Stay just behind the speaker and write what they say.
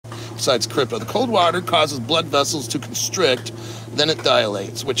besides crypto. The cold water causes blood vessels to constrict, then it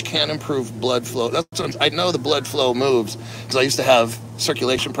dilates, which can improve blood flow. That's what I know the blood flow moves, because I used to have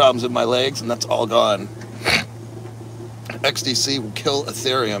circulation problems in my legs, and that's all gone. XDC will kill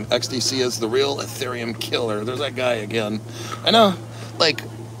Ethereum. XDC is the real Ethereum killer. There's that guy again. I know, like,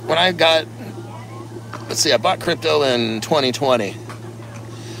 when I got, let's see, I bought crypto in 2020,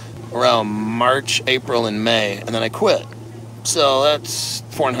 around March, April, and May, and then I quit. So that's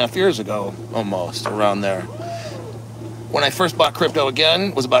 4.5 years ago, almost, around there. When I first bought crypto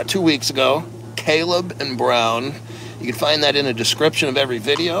again was about 2 weeks ago. Caleb and Brown. You can find that in the description of every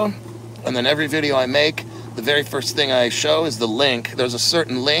video. And then every video I make, the very first thing I show is the link. There's a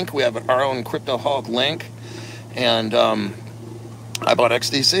certain link. We have our own Crypto Hulk link. And I bought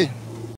XDC.